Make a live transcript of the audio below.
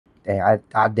And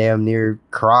I damn near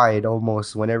cried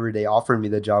almost whenever they offered me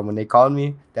the job. When they called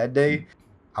me that day,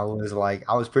 I was like,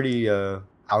 I was pretty, I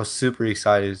was super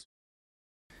excited.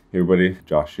 Hey everybody,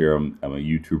 Josh here. I'm a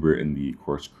YouTuber in the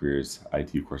Course Careers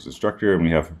IT course instructor, and we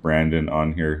have Brandon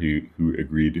on here who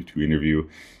agreed to interview.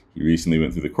 He recently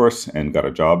went through the course and got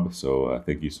a job, so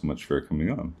thank you so much for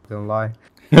coming on. Don't lie.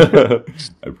 I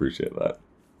appreciate that.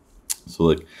 So,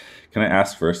 like, can I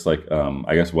ask first, like,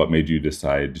 I guess what made you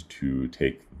decide to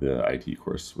take the IT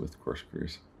course with Course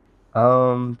Careers?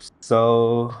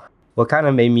 So what kind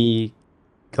of made me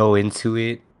go into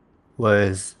it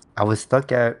was I was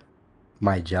stuck at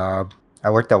my job.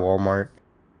 I worked at Walmart.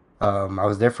 I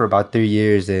was there for about 3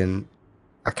 years and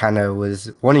I kind of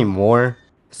was wanting more.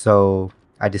 So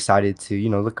I decided to,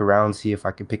 look around, see if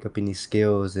I could pick up any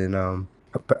skills. And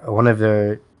one of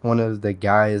the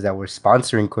guys that were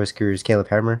sponsoring Course Careers, Caleb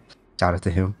Hammer, shout out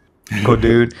to him, cool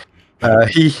dude.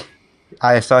 He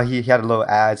I saw he had a little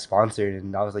ad sponsored,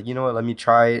 and I was like, you know what, let me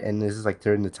try it. And this is like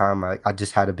during the time I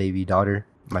just had a baby daughter,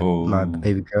 my Oh,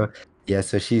 baby girl. Yeah,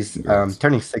 so she's congrats.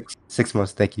 turning six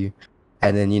months. Thank you.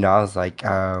 And then I was like,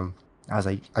 I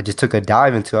just took a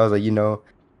dive into it. I was like,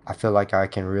 I feel like I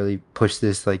can really push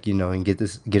this, like, and get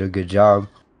a good job.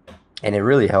 And it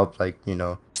really helped, like,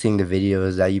 seeing the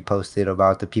videos that you posted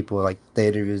about the people, like the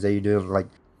interviews that you do, like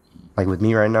with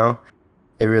me right now.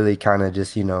 It really kind of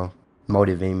just,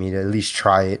 motivated me to at least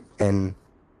try it. And,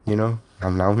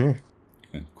 I'm here.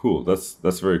 Yeah, cool.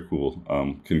 That's very cool.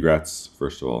 Congrats,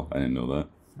 first of all. I didn't know that.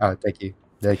 Oh, thank you.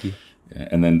 Thank you. Yeah,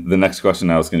 and then the next question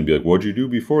now is going to be like, what'd you do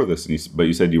before this? But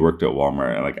you said you worked at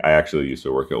Walmart, and like I actually used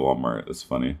to work at Walmart. That's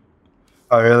funny.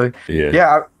 Oh, really? Yeah.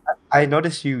 Yeah, I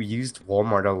noticed you used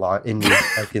Walmart a lot in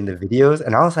in the videos,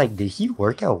 and I was like, did he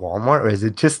work at Walmart or is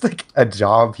it just like a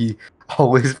job he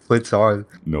always puts on?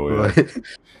 No. Yeah. But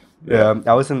Yeah.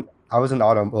 yeah, I was in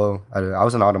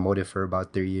automotive for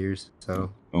about 3 years.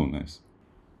 Oh, nice.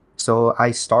 So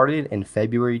I started in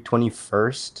February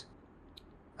 21st.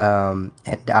 And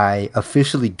I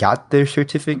officially got their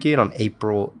certificate on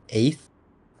April 8th.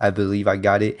 I believe I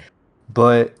got it.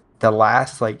 But the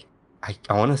last, like, I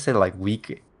want to say like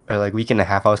week or like week and a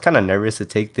half, I was kind of nervous to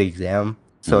take the exam.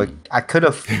 So Mm. I could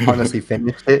have honestly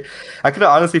finished it. I could have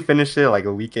honestly finished it like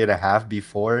a week and a half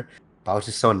before, but I was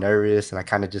just so nervous and I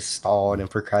kind of just stalled and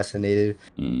procrastinated.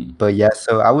 Mm. But yeah,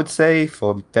 so I would say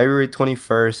from February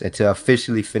 21st until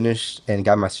officially finished and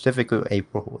got my certificate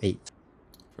April 8th.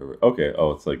 Okay.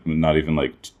 Oh, it's like not even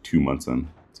like 2 months in.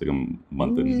 It's like a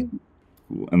month in. Mm,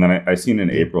 Cool. And then I seen in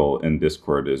yeah. April in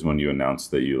Discord is when you announced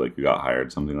that you got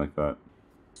hired, something like that.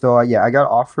 So yeah, I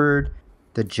got offered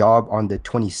the job on the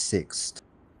 26th,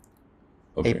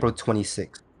 Okay. April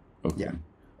 26th. Okay. Yeah.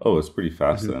 Oh, it's pretty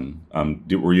fast hmm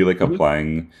then. Were you like hmm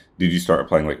applying? Did you start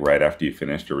applying like right after you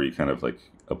finished, or were you kind of like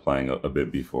applying a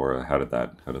bit before? How did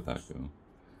that go?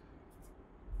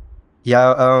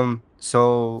 Yeah.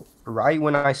 So right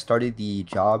when I started the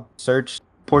job search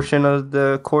portion of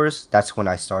the course, that's when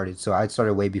I started. So I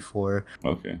started way before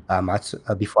Okay.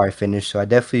 before I finished. So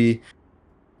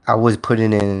I was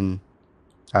putting in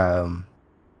um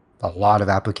a lot of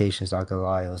applications. Not gonna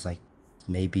lie, it was like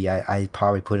maybe I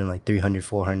probably put in like 300,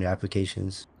 400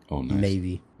 applications. Oh, nice,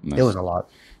 Maybe it was nice. a lot.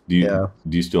 Do Yeah.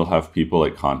 you still have people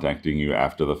like contacting you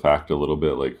after the fact a little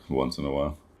bit, like once in a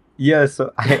while? Yeah,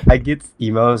 so I get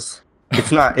emails.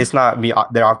 It's not me.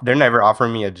 They're never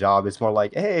offering me a job. It's more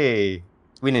like, hey,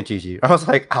 we didn't choose you. I was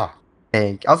like, ah,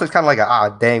 dang. I was just kind of like, ah,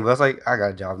 dang. But I was like, I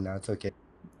got a job now. It's okay.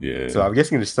 So Yeah. I'm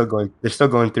guessing they're still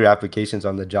going through applications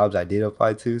on the jobs I did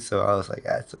apply to. So I was like,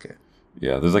 ah, it's okay.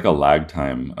 Yeah, there's like a lag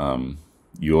time.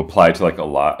 You apply to like a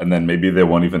lot, and then maybe they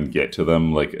won't even get to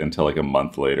them like until like a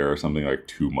month later or something, like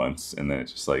 2 months, and then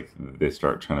it's just like they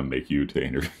start trying to make you to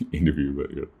interview, interview but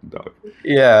your dog.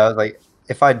 Yeah, I was like,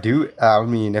 if I do, I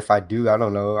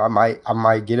don't know. I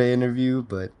might get an interview,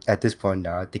 but at this point,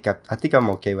 now, I think I'm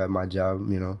okay with my job.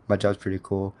 My job's pretty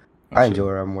cool. I Gotcha. enjoy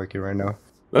where I'm working right now.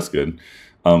 That's good.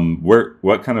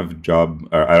 What kind of job?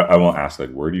 Or I won't ask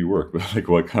like where do you work, but like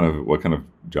what kind of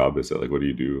job is it? Like what do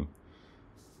you do?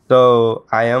 So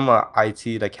I am a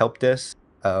IT like help desk.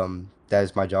 That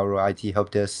is my job role, IT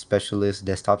help desk specialist,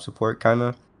 desktop support kind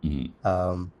of. Mhm.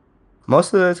 Um,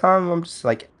 Most of the time I'm just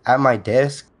like at my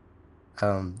desk.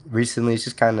 Recently it's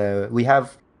just kind of we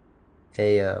have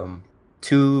a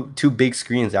two big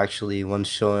screens actually. One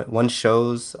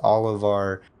shows all of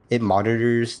our it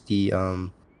monitors the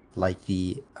like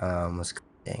the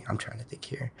dang, I'm trying to think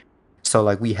here. So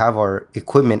like we have our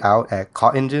equipment out at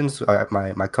cotton gins.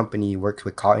 My company works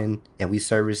with cotton, and we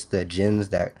service the gins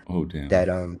that Oh damn. that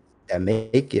um that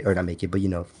make it or not make it, but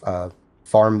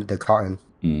farm the cotton.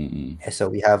 Mm-mm. And so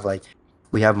we have like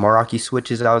We have Meraki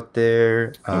switches out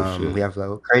there. Oh shit. We have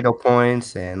like Cradle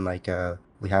points and like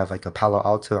we have like a Palo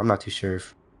Alto. I'm not too sure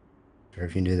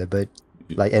if you knew that, but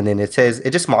like and then it says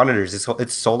it just monitors.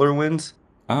 It's solar winds.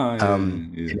 Ah,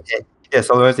 yeah. Yeah,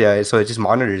 solar winds. Yeah, so it just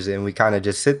monitors it, and we kind of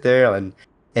just sit there and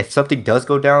if something does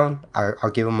go down, I'll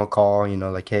give them a call. You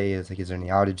know, like hey, is there any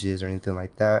outages or anything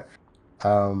like that?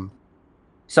 Um,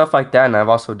 Stuff like that. And I've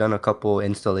also done a couple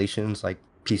installations, like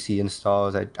PC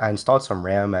installs. I installed some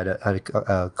RAM at a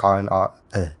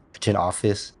kitchen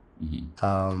office.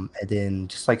 Mm-hmm. And then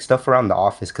just like stuff around the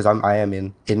office because I am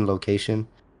in location.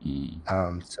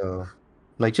 Mm. So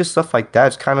like just stuff like that.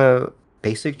 It's kind of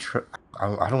basic.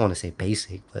 I don't want to say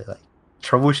basic, but like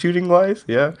troubleshooting wise,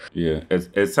 yeah. Yeah,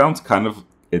 it sounds kind of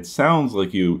it sounds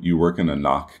like you work in a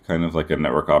NOC, kind of like a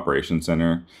network operations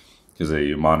center, because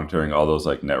you're monitoring all those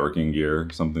like networking gear,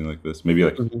 something like this. Maybe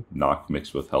like Mhm. NOC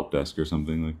mixed with help desk or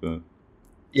something like that.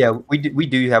 Yeah, we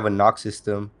do have a knock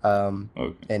system,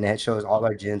 Okay. and it shows all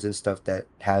our gens and stuff that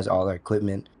has all our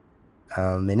equipment.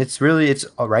 And it's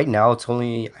right now it's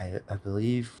only I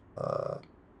believe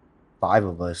five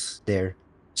of us there,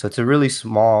 so it's a really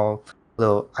small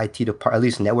little IT department, at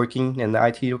least networking in the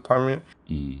IT department.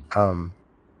 Mm. Um,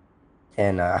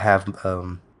 and I have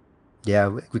yeah,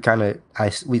 we kind of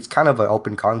it's kind of an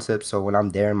open concept. So when I'm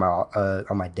there in my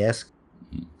on my desk,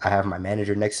 Mm. I have my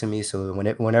manager next to me. So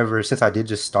whenever since I did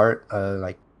just start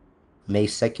like May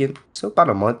 2nd, so about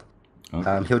a month,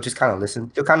 Okay. he'll just kind of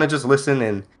listen. He'll kind of just listen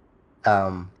and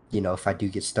if I do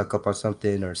get stuck up on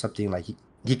something or something like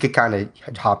he could kind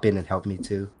of hop in and help me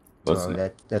too. That's So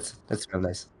nice. that's real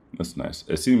nice. That's nice.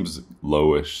 It seems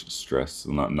lowish stress,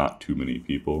 not too many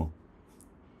people.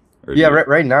 Or do Yeah, you?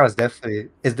 right now it's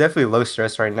definitely low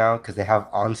stress right now because they have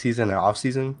on season and off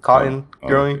season cotton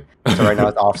growing. Okay. So right now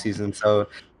it's off season. So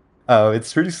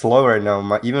it's pretty slow right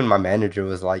now. Even my manager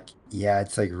was like, "Yeah,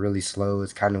 it's like really slow.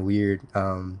 It's kind of weird."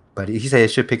 But he said it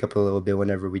should pick up a little bit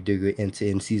whenever we do get into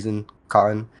in season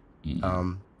cotton.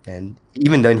 Mm. And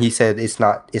even then, he said it's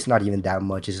not even that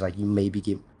much. It's like you maybe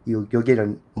you'll get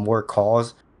more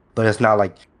calls, but it's not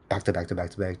like back to back to back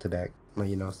to back to back.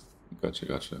 Gotcha,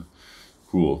 gotcha.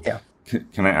 Cool. Yeah.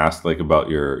 Can I ask like about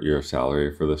your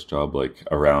salary for this job? Like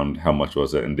around how much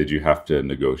was it, and did you have to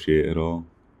negotiate at all?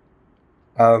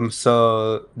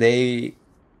 So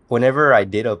whenever I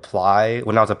did apply,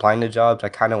 when I was applying to jobs, I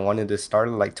kind of wanted to start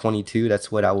at like 22.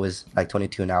 That's what I was like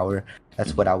 22 an hour.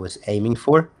 That's what Hmm. I was aiming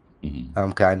for.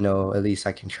 Hmm. 'Cause I know at least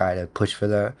I can try to push for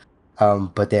that.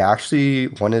 But they actually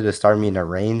wanted to start me in a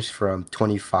range from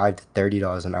 25 to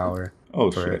 $30 an hour Oh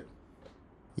for shit. it.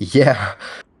 Yeah.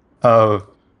 Oh,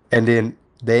 and then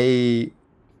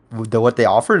what they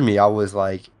offered me, I was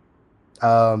like,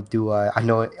 do I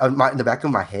know it in the back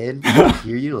of my head, I could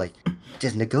hear you like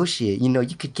just negotiate.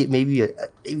 You could get maybe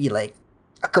maybe like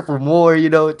a couple more,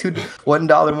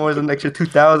 $1 more is an extra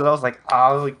 2,000. I was like,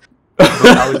 oh, like,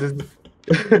 but I was just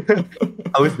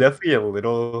I was definitely a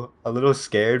little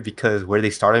scared because where they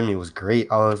started me was great.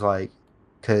 I was like,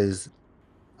 because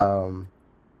um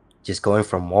just going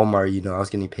from Walmart, I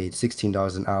was getting paid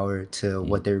 $16 an hour to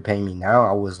what Mm. they were paying me now.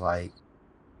 I was like,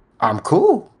 I'm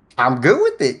cool. I'm good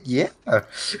with it. Yeah.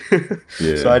 So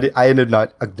Yeah, I ended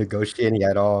not negotiating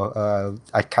at all.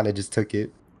 I kind of just took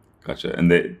it. gotcha. And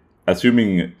they,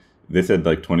 assuming they said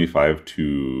like 25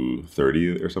 to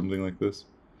 30 or something like this,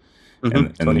 and then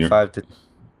you're 25 to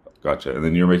gotcha, and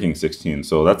then you're making 16.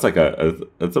 So that's like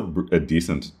a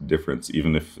decent difference,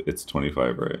 even if it's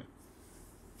 25, right?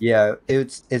 Yeah,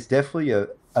 it's definitely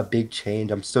a big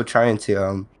change. I'm still trying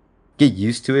to get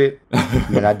used to it.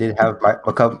 And then I did have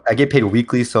I get paid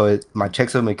weekly, so my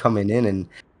checks have been coming in, and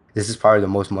this is probably the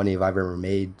most money I've ever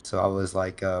made. So I was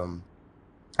like,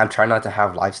 I'm trying not to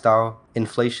have lifestyle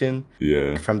inflation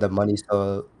Yeah. from the money.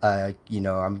 So,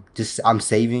 I'm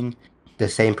saving the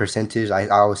same percentage. I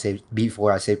always say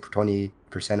before I saved 20%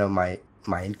 of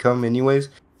my income anyways.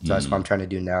 So that's what I'm Mm. trying to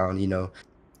do now. And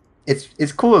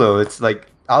it's cool though. It's like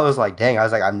I was like, dang, I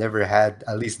was like, I've never had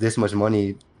at least this much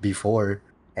money before,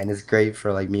 and it's great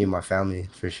for like me and my family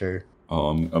for sure. Oh,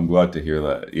 I'm glad to hear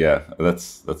that. Yeah,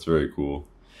 that's very cool.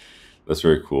 That's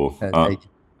very cool. Thank you.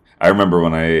 I remember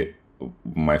when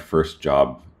my first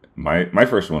job, my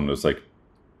first one was like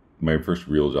my first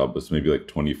real job was maybe like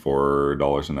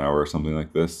 $24 an hour or something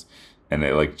like this, and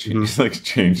it like Mhm. changed like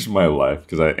changed my life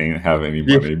because I ain't have any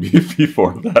Yeah, money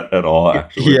before that at all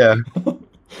actually. yeah. I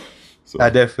So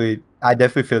definitely, I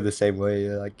definitely feel the same way.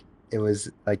 Like it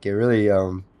was like it really,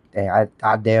 dang,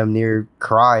 I damn near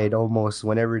cried almost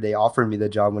whenever they offered me the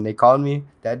job. When they called me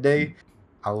that day,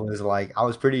 I was like, I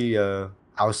was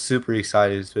super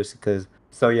excited, especially because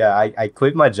So yeah, I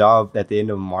quit my job at the end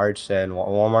of March and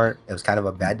Walmart. It was kind of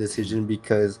a bad decision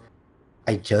because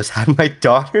I just had my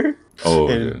daughter Oh,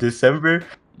 in okay. December.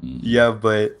 Mm, Yeah,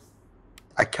 but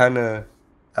I kind of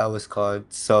I was called.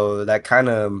 So that kind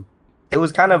of it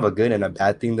was kind of a good and a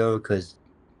bad thing though, because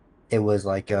it was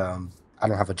like I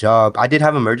don't have a job. I did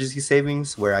have emergency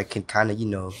savings where I can kind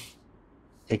of,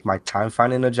 take my time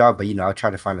finding a job, but I'll try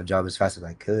to find a job as fast as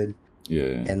I could.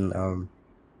 yeah. And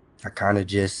I kind of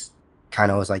just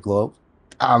kind of was like, well,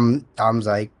 I'm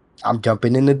like I'm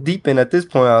jumping in the deep end at this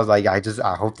point. I was like,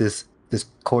 I hope this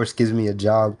course gives me a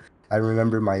job. I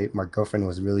remember my girlfriend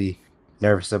was really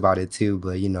nervous about it too,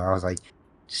 but I was like,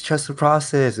 just trust the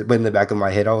process. But in the back of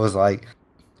my head, I was like,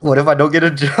 what if I don't get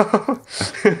a job?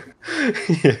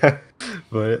 Yeah,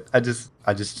 but I just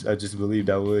believed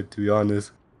I would, to be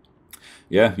honest.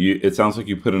 Yeah, you. It sounds like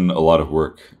you put in a lot of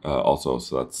work, also.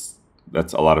 So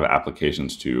that's a lot of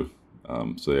applications too.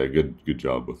 So yeah, good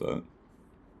job with that.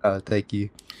 Thank you.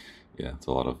 Yeah, it's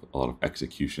a lot of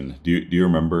execution. Do you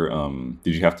remember?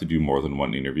 Did you have to do more than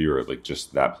one interview, or like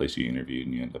just that place you interviewed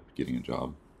and you end up getting a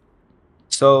job?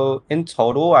 So in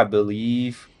total, I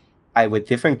believe I with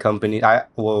different companies. I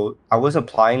was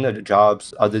applying to the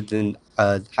jobs other than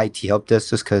IT help desk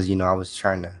just because I was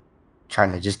trying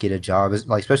to just get a job. It's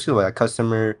like especially with like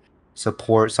customer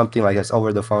support, something like that's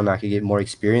over the phone. I could get more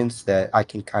experience that I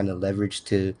can kind of leverage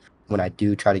to when I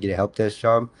do try to get a help desk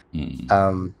job. Mm,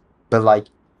 Um, but like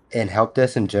in help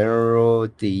desk in general,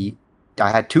 the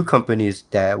I had two companies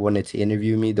that wanted to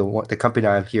interview me. The company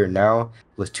I'm here now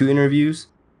was two interviews,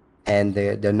 and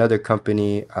the another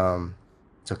company,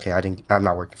 it's okay. I'm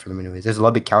not working for them anyways. There's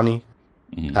Lubbock County.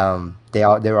 mm. They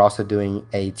were also doing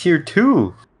a tier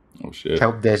two Oh shit.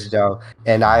 help desk job,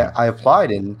 and I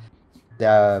applied, and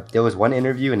there was one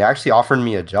interview, and they actually offered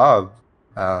me a job.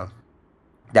 Uh,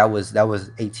 that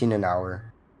was 18 an hour.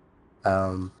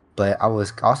 But I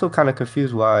was also kind of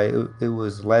confused why it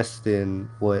was less than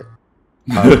what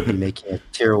I would be making at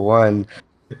tier one.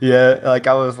 Yeah, like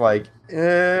I was like,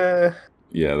 Yeah,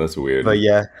 that's but weird.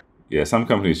 yeah. Yeah, some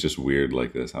companies just weird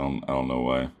like this. I don't know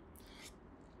why.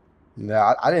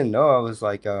 No, I didn't know. I was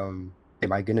like, am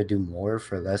I gonna do more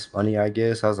for less money? I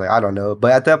guess I was like, I don't know.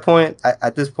 But at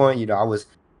this point,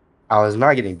 I was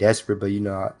not getting desperate, but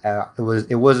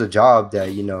it was a job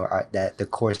that that the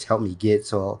course helped me get,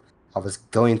 so I was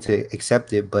going to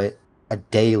accept it. But a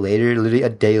day later, literally a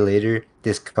day later,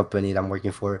 this company that I'm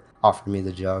working for offered me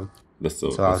the job, That's so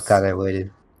so I was that's kind of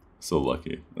waited. so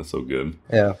lucky. That's so good.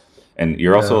 Yeah. And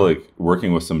you're also Um, like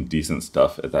working with some decent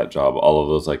stuff at that job. All of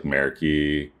those like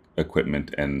Meraki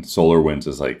equipment and Solar Winds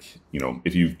is like,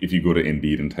 if you go to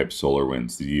Indeed and type Solar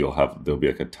Winds, there'll be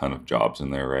like a ton of jobs in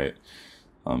there, right?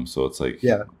 So it's like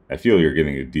yeah, I feel you're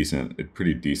getting a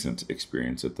pretty decent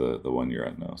experience at the one you're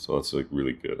at now. So that's like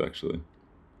really good actually.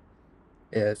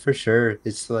 yeah, for sure.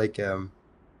 It's like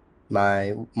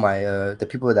my the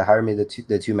people that hired me,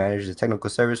 the two managers, the technical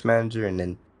service manager, and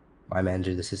then my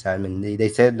manager, the sysadmin, they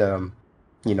said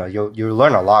you'll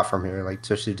learn a lot from here, like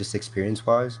especially just experience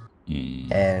wise.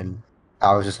 Mm, And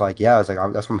I was just like, yeah, I was like,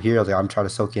 that's from here. I was like, I'm trying to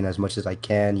soak in as much as I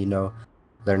can,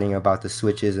 learning about the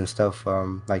switches and stuff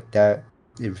like that.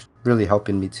 It's really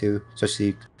helping me too,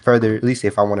 especially further, at least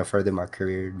if I want to further my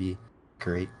career, it'd be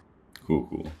great.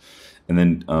 cool. And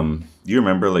then, do you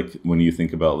remember like when you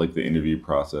think about like the interview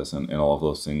process and all of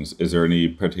those things, is there any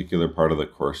particular part of the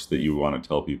course that you want to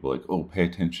tell people like, oh, pay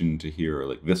attention to here, or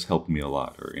like this helped me a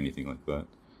lot, or anything like that?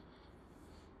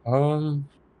 Um,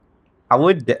 I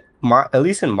would my at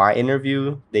least in my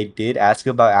interview, they did ask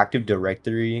about Active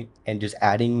Directory and just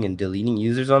adding and deleting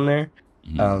users on there.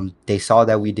 Mm, They saw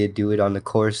that we did do it on the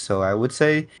course, so I would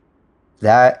say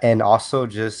that, and also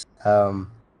just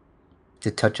to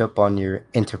touch up on your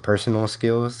interpersonal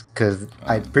skills, because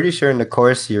I'm pretty sure in the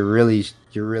course you're really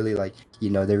like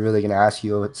they're really gonna ask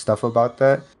you stuff about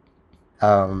that.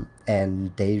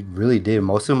 And they really did.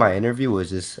 Most of my interview was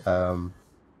just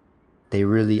they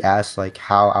really asked like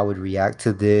how I would react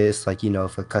to this, like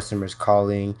if a customer's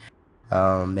calling,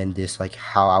 and this like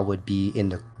how I would be in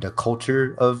the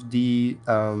culture of the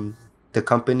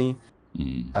company,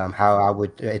 mm, how I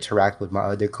would interact with my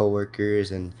other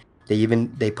coworkers, and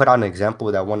they put out an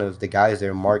example that one of the guys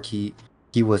there, Mark, he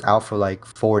was out for like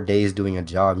 4 days doing a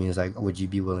job. He was like, "Would you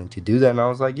be willing to do that?" And I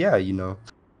was like, "Yeah."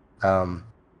 Um,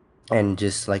 and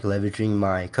just like leveraging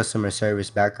my customer service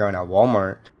background at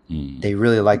Walmart, mm. they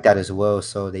really liked that as well.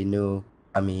 So they knew,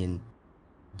 I mean,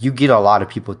 you get a lot of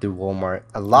people through Walmart,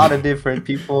 a lot of different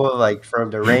people, like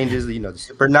from the ranges, the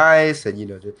super nice and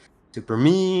the super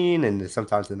mean, and then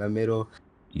sometimes in the middle.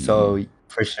 Mm. So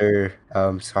for sure,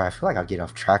 sorry, I feel like I get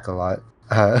off track a lot.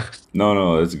 No,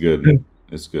 no, it's good.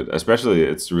 It's good. Especially,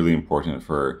 it's really important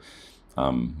for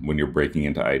when you're breaking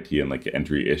into IT and like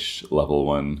entry-ish level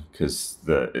one, because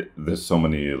there's so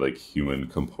many like human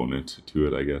component to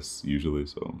it, I guess, usually.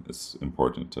 So it's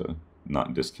important to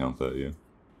not discount that. Yeah.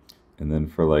 And then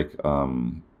for like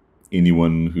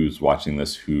anyone who's watching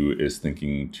this who is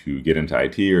thinking to get into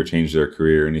IT or change their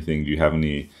career or anything, do you have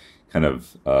any kind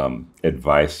of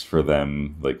advice for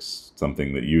them, like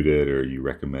something that you did or you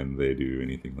recommend they do,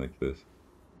 anything like this?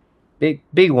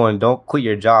 Big one. Don't quit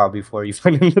your job before you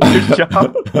find another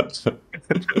job.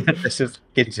 That's just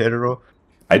in general.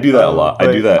 I do that a lot.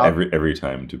 I do But that I, every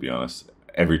time, to be honest.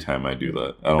 Every time I do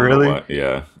that. I don't know really, why.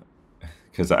 Yeah.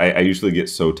 Because I usually get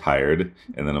so tired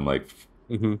and then I'm like,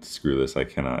 hmm screw this, I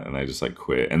cannot. And I just like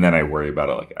quit. And then I worry about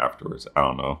it like afterwards. I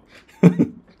don't know.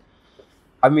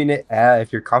 I mean,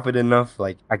 if you're confident enough,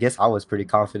 like I guess I was pretty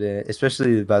confident,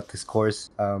 especially about this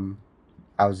course.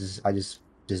 I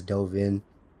just dove in.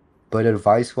 But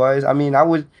advice wise, I mean,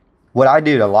 what I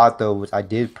did a lot though was I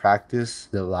did practice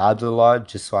the labs a lot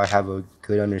just so I have a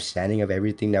good understanding of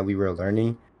everything that we were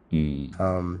learning. Mm.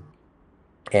 Um,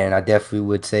 and I definitely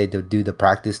would say to do the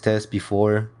practice test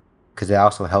before, because it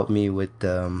also helped me with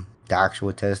the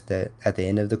actual test that at the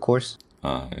end of the course.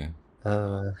 Yeah.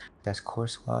 Uh, that's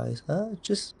course wise.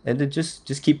 Just and then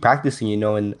just keep practicing,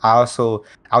 And I also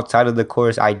outside of the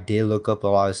course, I did look up a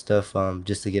lot of stuff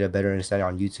just to get a better understanding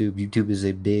on YouTube. YouTube is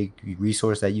a big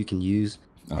resource that you can use,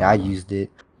 and I Uh, used it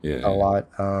yeah. a Yeah. lot.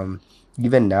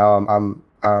 Even now,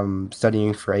 I'm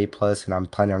studying for A+, and I'm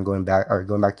planning on going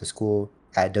back to school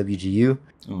at WGU.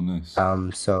 Oh, nice.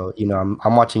 So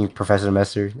I'm watching Professor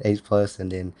Semester A+,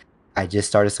 and then I just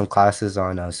started some classes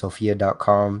on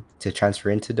Sophia.com to transfer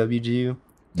into WGU.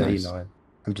 So Nice.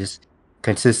 I'm just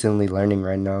consistently learning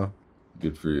right now.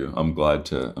 Good for you. I'm glad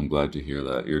to hear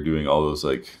that. You're doing all those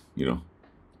like,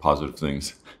 positive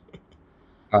things.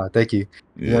 Thank you.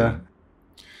 Yeah. Yeah.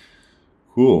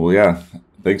 Cool. Well, yeah.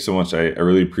 Thanks so much. I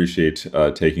really appreciate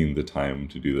taking the time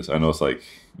to do this. I know it's like,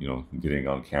 getting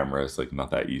on camera is like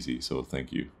not that easy. So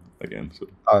thank you again. So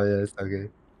Oh yeah, it's okay.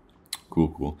 cool,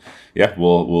 cool. Yeah,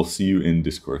 we'll see you in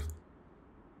Discord.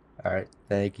 All right.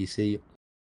 Thank you. See you.